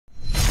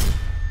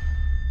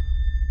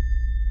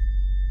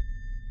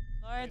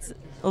It's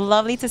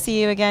lovely to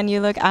see you again. You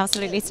look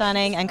absolutely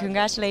stunning, and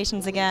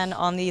congratulations again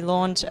on the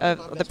launch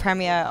of the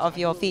premiere of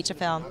your feature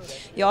film.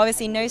 You're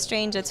obviously no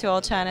stranger to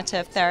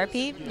alternative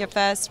therapy. Your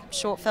first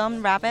short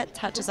film, Rabbit,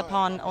 touches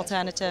upon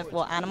alternative,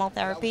 well, animal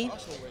therapy.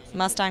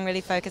 Mustang really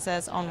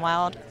focuses on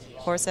wild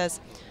horses.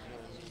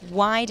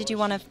 Why did you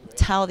want to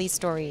tell these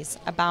stories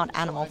about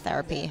animal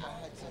therapy?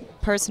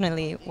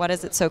 Personally, what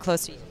is it so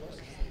close to you?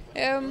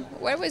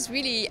 Well, it was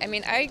really, I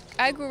mean,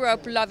 I grew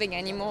up loving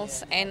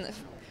animals, and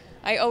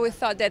I always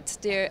thought that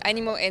their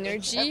animal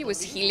energy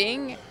was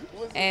healing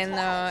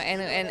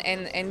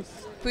and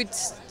put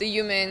the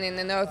human in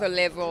another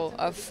level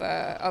of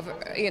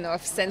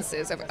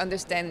senses, of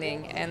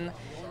understanding.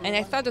 And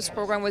I thought this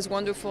program was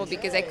wonderful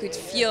because I could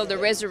feel the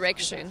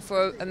resurrection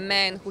for a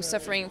man who's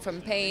suffering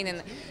from pain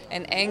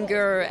and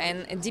anger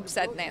and deep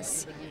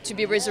sadness, to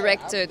be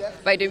resurrected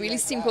by the really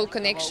simple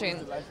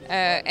connection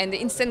and the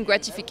instant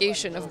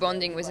gratification of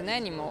bonding with an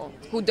animal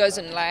who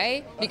doesn't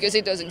lie because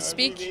it doesn't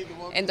speak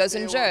and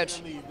doesn't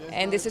judge.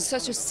 And this is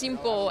such a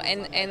simple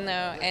and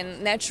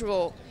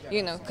natural,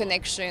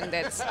 connection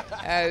that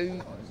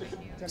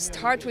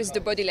starts with the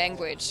body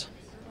language,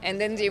 and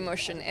then the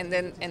emotion, and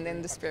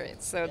then the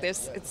spirit. So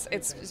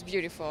it's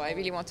beautiful. I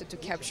really wanted to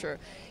capture,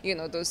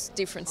 those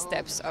different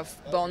steps of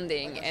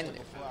bonding and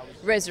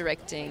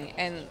resurrecting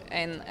and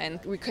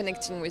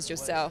reconnecting with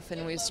yourself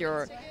and with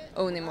your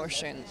own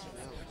emotion.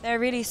 There are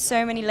really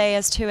so many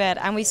layers to it,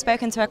 and we've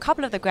spoken to a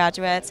couple of the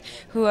graduates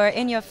who are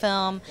in your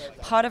film,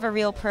 part of a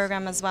real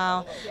program as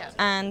well,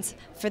 and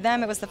for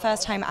them it was the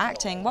first time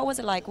acting. What was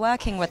it like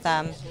working with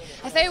them?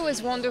 I thought it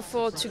was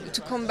wonderful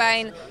to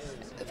combine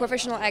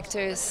professional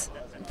actors,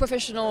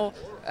 professional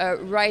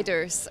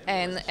writers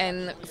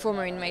and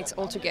former inmates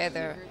all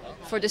together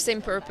for the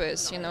same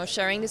purpose,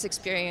 sharing this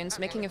experience,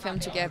 making a film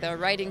together,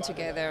 writing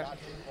together.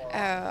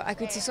 I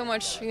could see so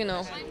much,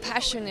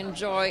 passion and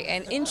joy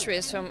and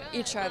interest from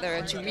each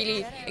other to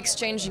really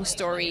exchanging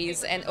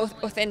stories and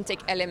authentic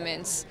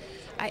elements.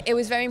 It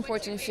was very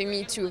important for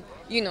me to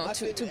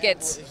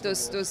get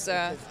those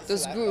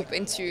group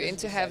and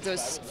to have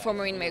those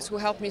former inmates who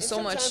helped me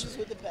so much,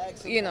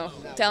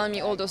 telling me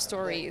all those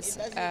stories,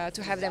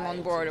 to have them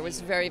on board. It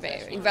was very,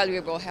 very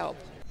invaluable help.